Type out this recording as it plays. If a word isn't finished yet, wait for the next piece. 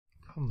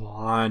Come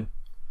on.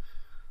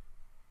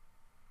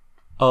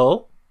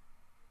 Oh?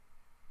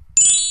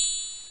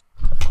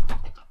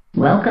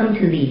 Welcome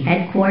to the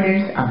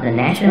headquarters of the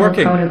National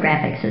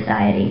Chronographic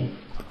Society,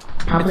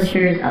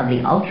 publishers of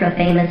the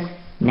ultra-famous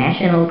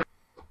National...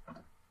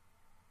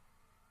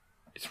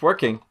 It's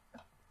working.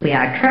 We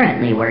are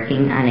currently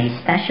working on a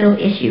special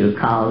issue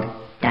called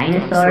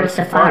Dinosaur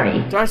Safari.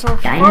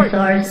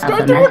 Dinosaurs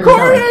of the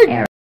Mesozoic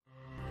era.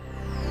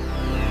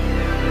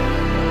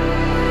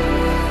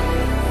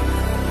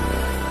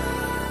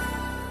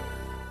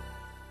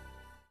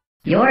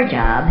 Your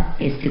job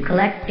is to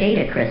collect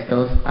data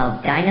crystals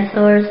of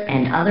dinosaurs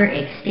and other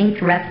extinct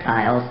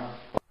reptiles.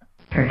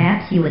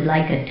 Perhaps you would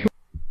like a tour.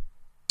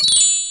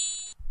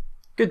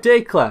 Good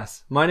day,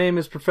 class. My name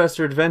is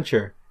Professor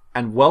Adventure,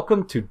 and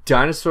welcome to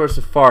Dinosaur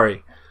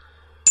Safari.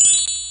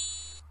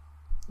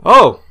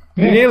 Oh,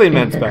 This alien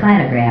is the back.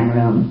 cladogram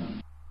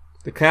room.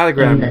 The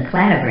cladogram. In the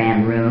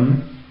cladogram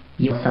room,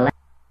 you select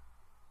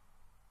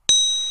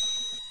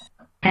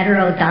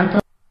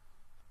Heterodontal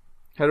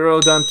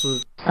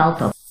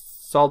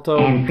Salto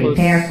and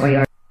prepare for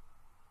your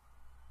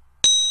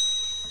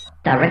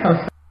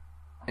Dorical.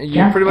 And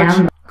you pretty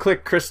much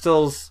click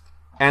crystals,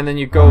 and then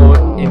you go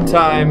in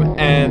time,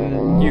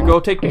 and you go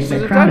take It's pictures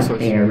the of dinosaurs.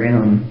 chronosphere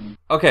room.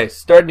 Okay,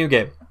 start new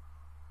game.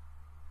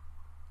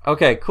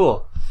 Okay,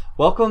 cool.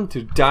 Welcome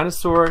to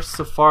Dinosaur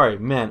Safari.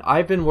 Man,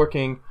 I've been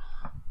working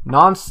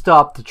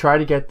non-stop to try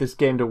to get this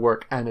game to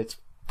work, and it's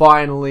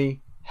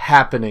finally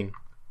happening.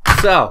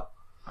 So,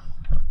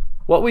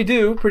 what we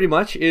do pretty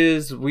much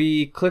is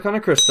we click on a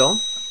crystal.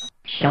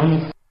 Show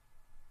me.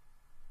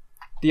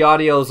 The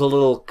audio's a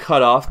little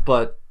cut off,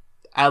 but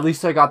at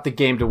least I got the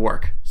game to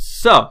work.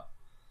 So,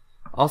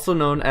 also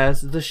known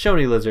as the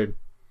Shoney lizard.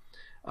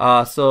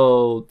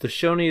 So the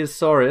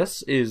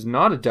Shoniosaurus is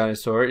not a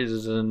dinosaur; it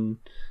is a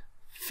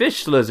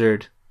fish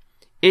lizard.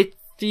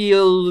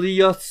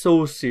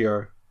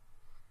 Ichthyosaur.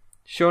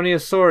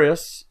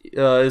 Shoniosaurus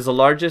is the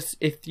largest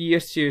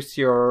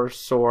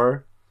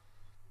ichthyosaur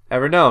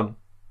ever known.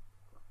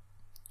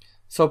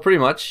 So pretty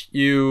much,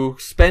 you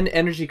spend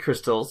energy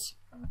crystals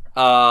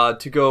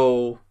to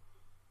go.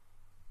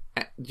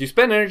 You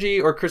spend energy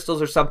or crystals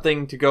or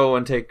something to go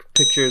and take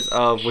pictures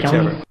of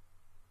whichever.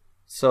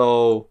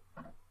 So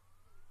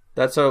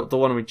that's the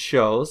one we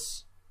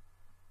chose.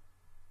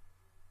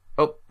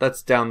 Oh,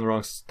 that's down the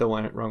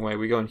wrong way.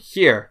 We go in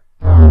here.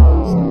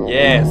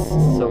 Yes,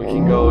 so we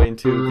can go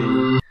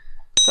into the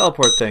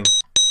teleport thing.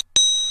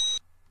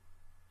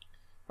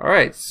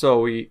 Alright, so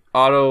we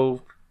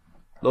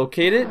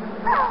auto-locate it.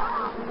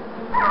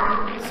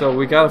 So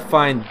we gotta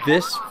find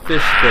this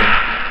fish thing.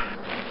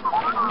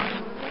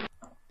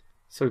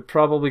 So we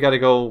probably gotta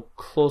go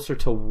closer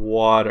to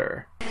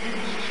water.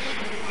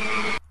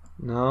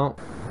 No.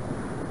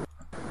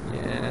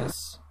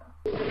 Yes.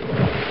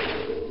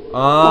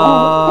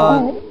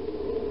 Not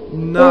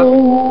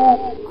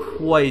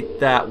quite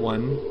that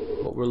one.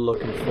 What we're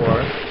looking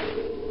for.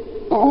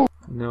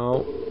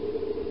 No.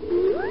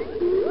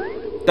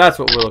 That's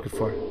what we're looking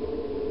for.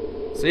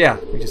 So yeah,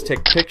 we just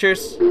take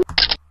pictures.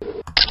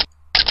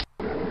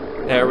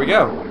 There we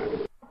go.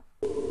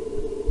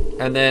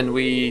 And then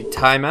we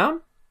time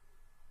out.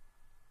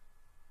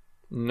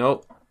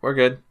 Nope, we're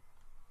good.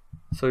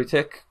 So we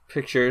take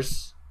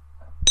pictures.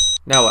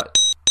 Now what?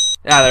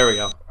 Yeah, there we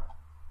go.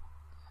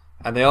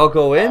 And they all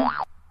go in.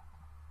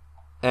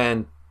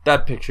 And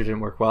that picture didn't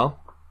work well.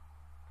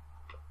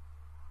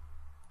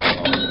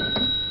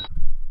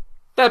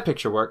 That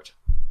picture worked.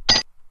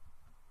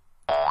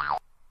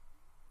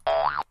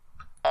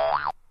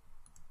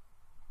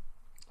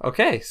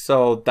 Okay,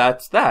 so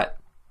that's that.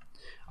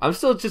 I'm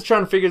still just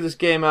trying to figure this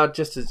game out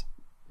just as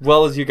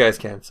well as you guys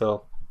can,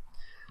 so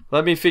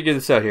let me figure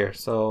this out here.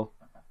 So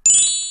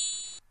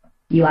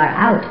You are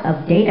out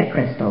of data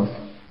crystals.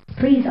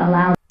 Please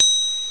allow.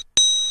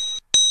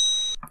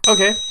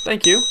 okay,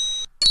 thank you.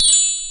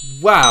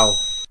 Wow.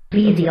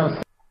 Please use.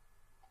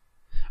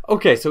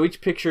 Okay, so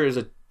each picture is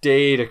a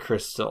data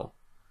crystal.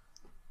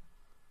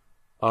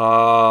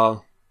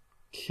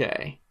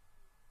 Okay.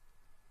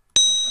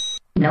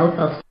 Note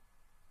of.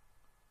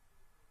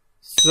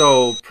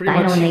 So pretty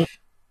much,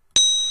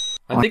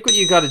 I think what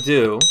you got to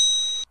do.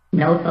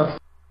 Note of.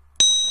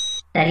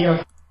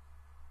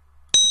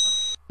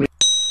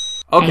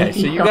 Okay,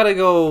 so you got to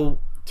go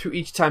to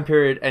each time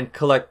period and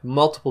collect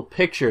multiple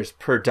pictures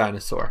per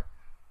dinosaur.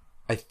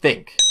 I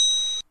think,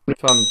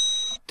 if I'm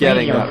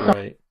getting that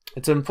right.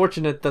 It's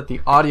unfortunate that the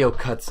audio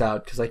cuts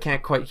out because I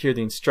can't quite hear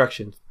the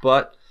instructions.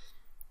 But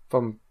if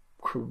I'm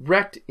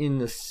correct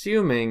in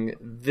assuming,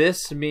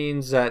 this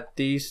means that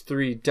these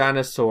three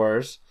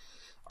dinosaurs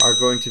are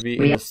going to be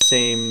in the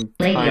same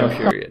time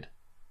period.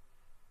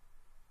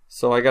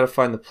 So I gotta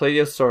find the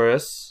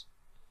Plateosaurus,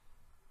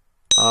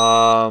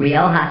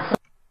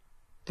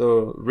 the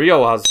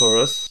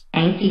Rheosaurus,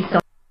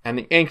 and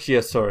the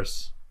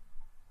Ankylosaurus.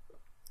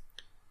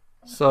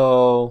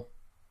 So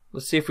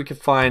let's see if we can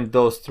find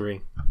those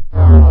three.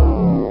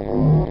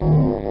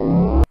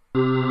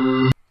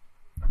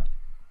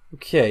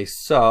 Okay,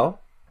 so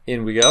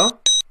in we go.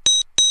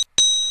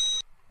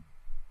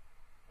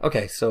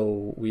 Okay,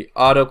 so we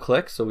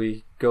auto-click, so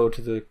we go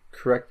to the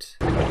correct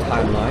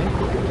timeline.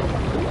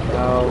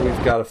 Now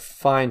we've got to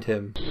find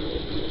him.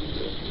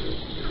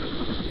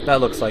 That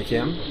looks like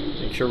him.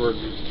 Make sure we're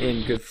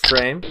in good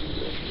frame.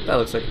 That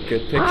looks like a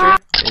good picture.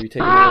 Maybe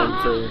take another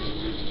one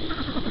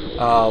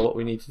for what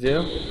we need to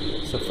do.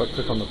 So if I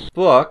click on the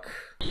book,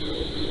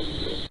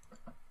 it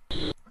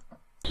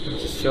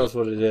just shows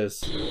what it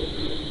is.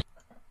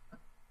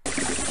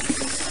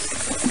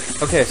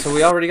 Okay, so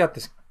we already got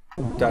this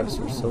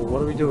dinosaur, so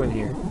what are we doing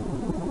here?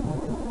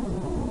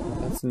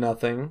 That's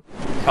nothing.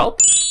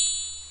 Help?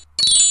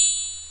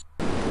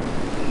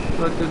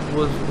 Collected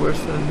was worse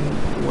than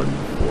the one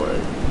before.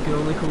 You can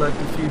only collect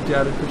a few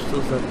data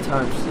crystals at a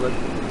time, so select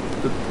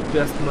the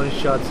best money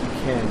shots you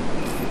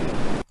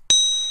can.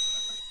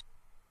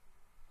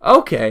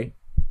 Okay.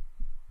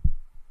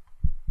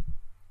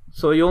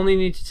 So you only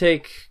need to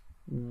take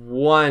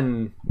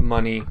one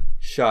money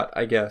shot,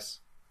 I guess.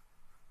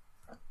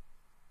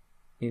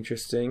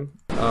 Interesting.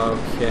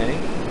 Okay.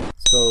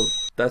 So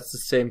that's the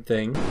same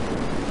thing.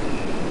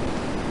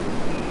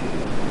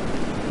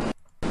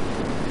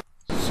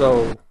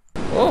 So,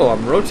 oh,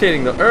 I'm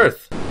rotating the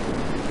Earth.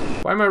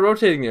 Why am I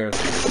rotating the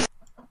Earth?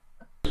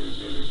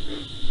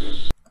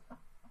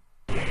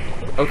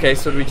 Okay,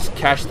 so do we just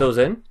cash those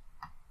in?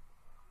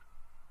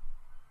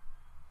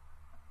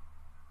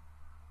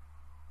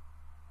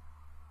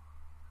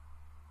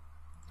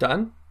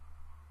 Done?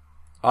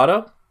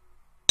 Auto?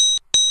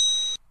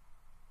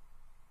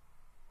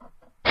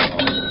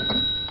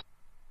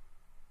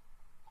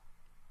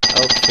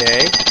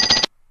 Okay.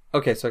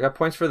 Okay, so I got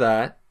points for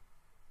that.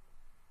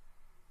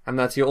 And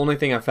that's the only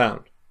thing I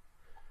found.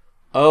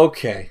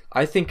 Okay,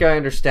 I think I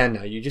understand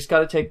now. You just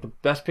gotta take the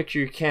best picture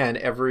you can.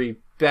 Every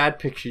bad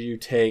picture you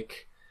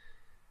take...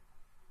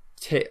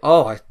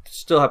 Oh, I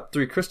still have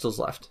 3 crystals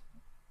left.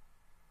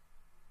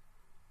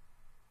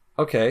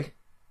 Okay.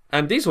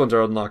 And these ones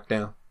are unlocked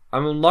now.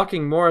 I'm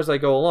unlocking more as I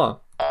go along.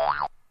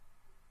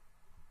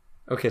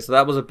 Okay, so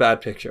that was a bad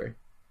picture.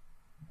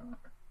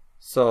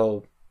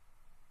 So...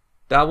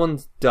 that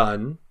one's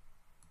done.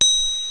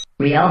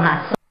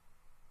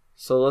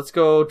 So let's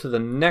go to the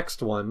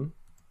next one.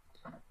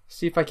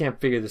 See if I can't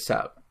figure this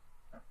out.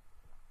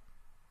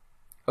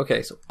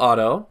 Okay, so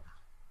auto.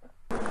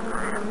 So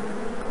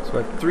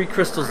I have 3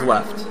 crystals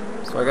left.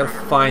 So I gotta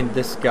find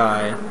this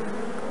guy.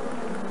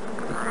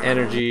 The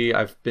energy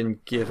I've been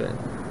given.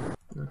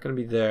 Not gonna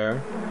be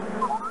there.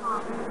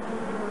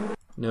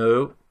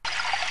 No.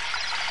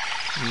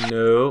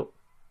 No.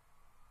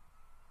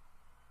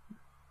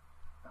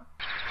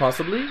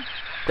 Possibly?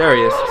 There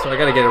he is. So I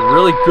gotta get a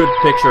really good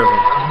picture of him.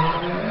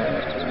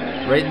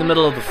 Right in the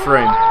middle of the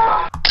frame.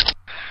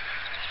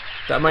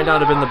 That might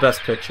not have been the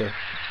best picture.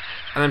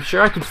 And I'm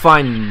sure I could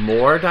find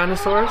more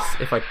dinosaurs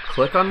if I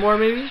click on more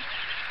maybe.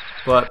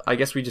 But I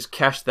guess we just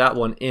cash that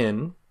one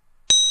in.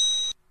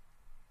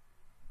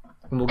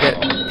 And we'll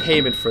get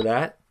payment for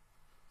that.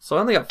 So I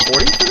only got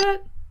 40 for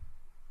that?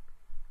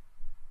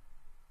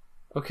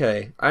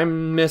 Okay,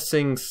 I'm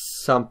missing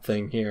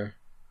something here.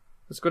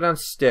 Let's go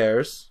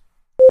downstairs.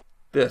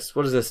 This,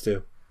 what does this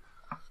do?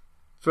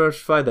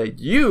 Verify that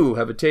you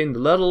have attained the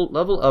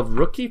level of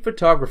rookie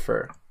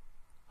photographer.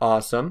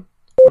 Awesome.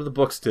 What do the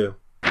books do?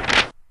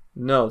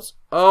 Notes.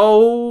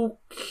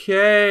 Okay.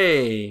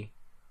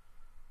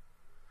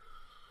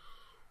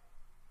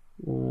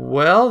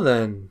 Well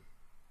then,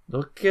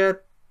 look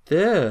at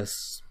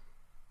this.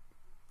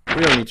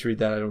 We don't need to read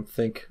that, I don't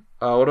think.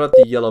 What about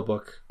the yellow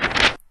book?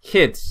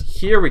 Kids,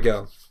 here we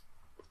go.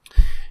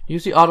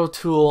 Use the auto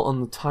tool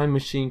on the time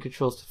machine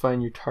controls to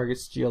find your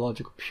target's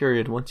geological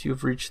period. Once you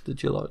have reached the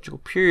geological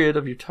period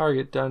of your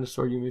target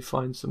dinosaur, you may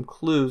find some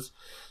clues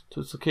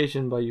to its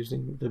location by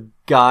using the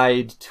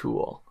guide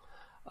tool.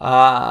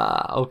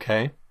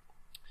 Okay.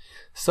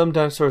 Some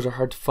dinosaurs are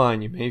hard to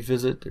find. You may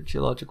visit their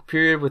geological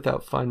period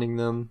without finding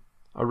them.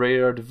 A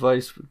radar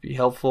device would be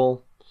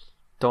helpful.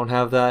 Don't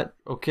have that.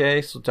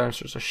 Okay, so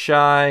dinosaurs are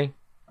shy.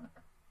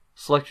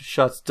 Selected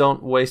shots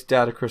don't waste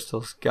data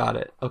crystals. Got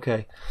it.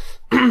 Okay.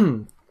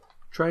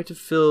 Try to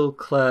fill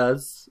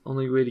clads.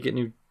 Only way to get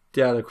new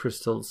data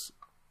crystals.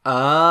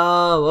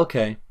 Oh,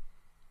 okay.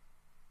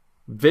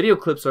 Video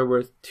clips are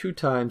worth 2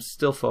 times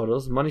still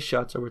photos. Money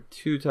shots are worth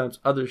 2 times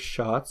other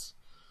shots.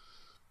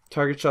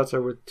 Target shots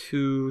are worth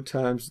 2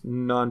 times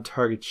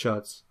non-target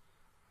shots.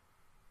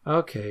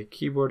 Okay,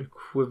 keyboard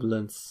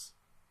equivalents.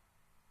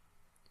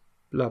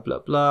 Blah, blah,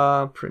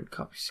 blah. Print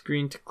copy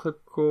screen to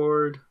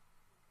clipboard.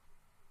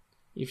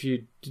 If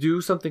you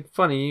do something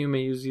funny, you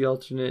may use the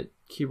alternate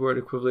keyboard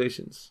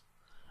equivalents.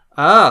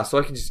 Ah, so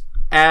I can just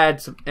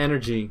add some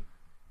energy.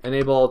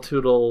 Enable all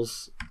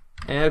tools.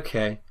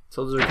 Okay,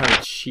 so those are kind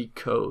of cheat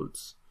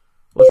codes.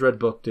 What does Red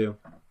Book do?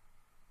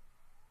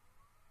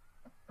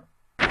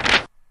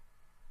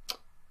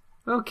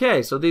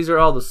 Okay, so these are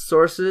all the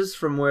sources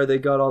from where they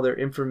got all their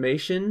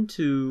information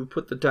to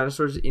put the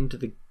dinosaurs into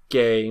the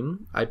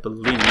game, I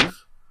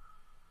believe.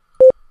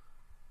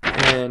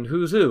 And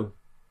who's who?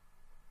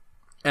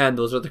 And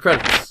those are the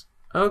credits.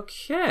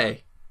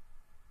 Okay.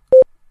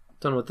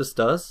 Don't know what this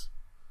does.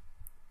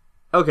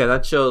 Okay,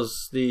 that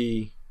shows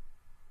the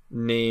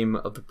name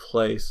of the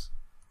place.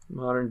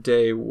 Modern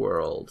day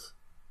world.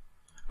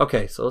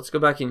 Okay, so let's go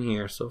back in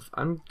here. So if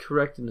I'm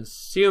correct in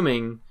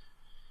assuming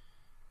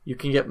you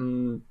can get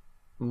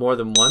more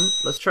than one,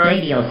 let's try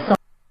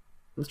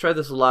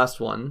this last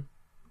one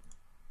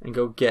and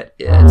go get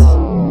it.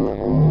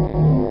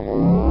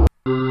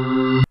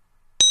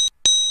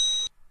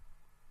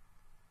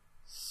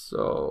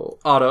 So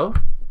auto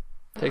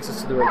takes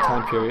us to the right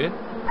time period.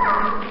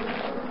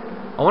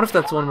 I wonder if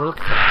that's the one we're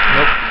looking for.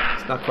 Nope,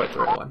 it's not quite the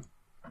right one.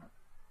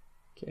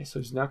 Okay, so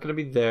he's not going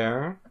to be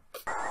there.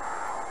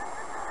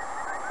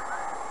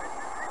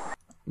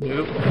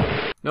 Nope.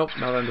 Nope,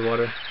 not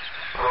underwater.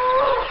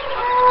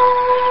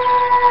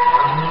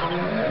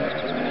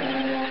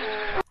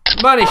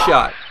 Money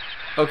shot!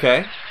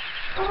 Okay.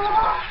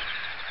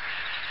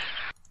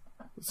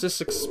 Let's just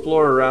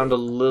explore around a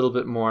little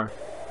bit more.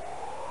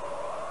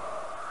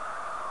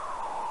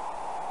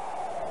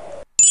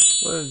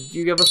 Well,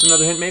 you give us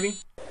another hint, maybe?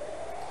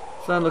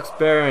 Sun looks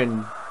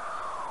barren.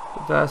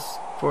 The vast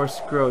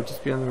forests grow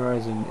just beyond the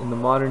horizon. In the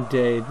modern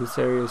day, this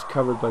area is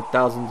covered by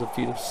thousands of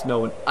feet of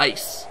snow and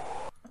ice.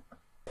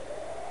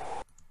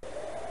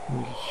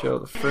 We can show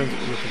the fringe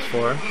we're looking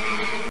for.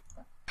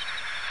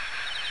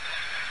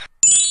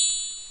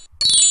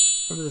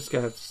 What does this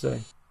guy have to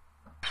say?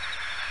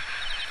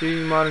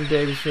 In modern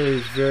day, this area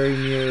is very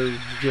near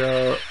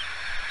Ryoja.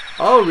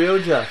 Oh,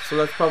 Ryoja. So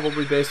that's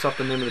probably based off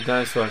the name of the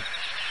dinosaur.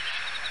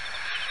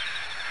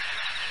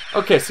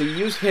 Okay, so you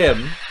use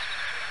him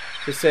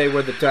to say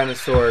where the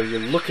dinosaur you're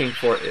looking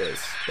for is.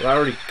 But I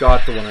already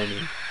got the one I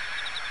need.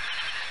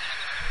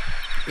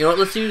 You know what,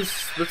 let's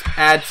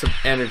add some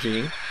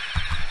energy.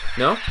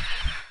 No?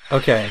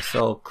 Okay,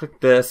 so click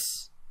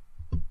this.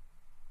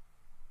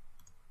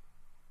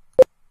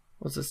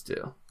 What's this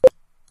do?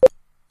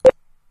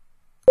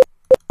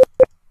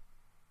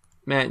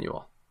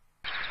 Manual.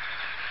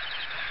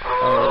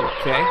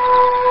 Okay.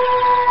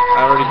 I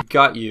already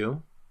got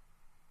you.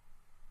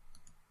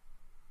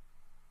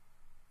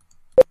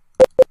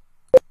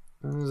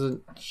 That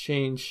doesn't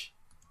change.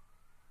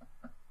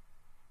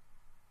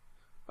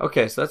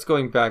 Okay, so that's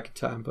going back in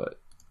time,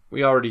 but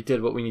we already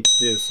did what we need to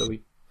do, so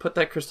we put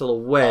that crystal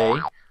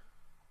away.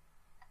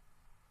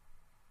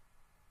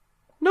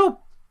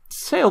 No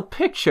sale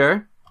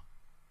picture.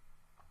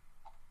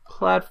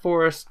 Clad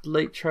Forest,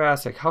 late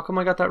Triassic. How come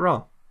I got that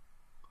wrong?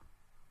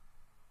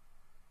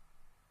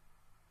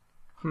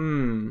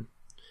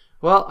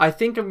 Well, I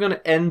think I'm going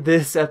to end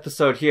this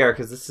episode here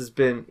because this has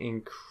been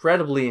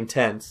incredibly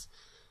intense.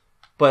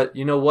 But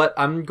you know what?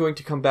 I'm going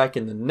to come back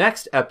in the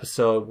next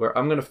episode where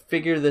I'm going to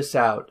figure this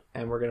out.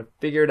 And we're going to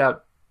figure it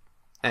out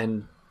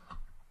and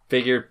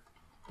figure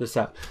this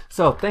out.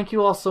 So, thank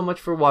you all so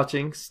much for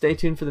watching. Stay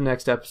tuned for the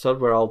next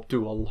episode where I'll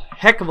do a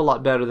heck of a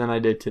lot better than I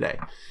did today.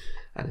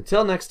 And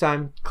until next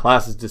time,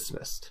 class is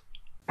dismissed.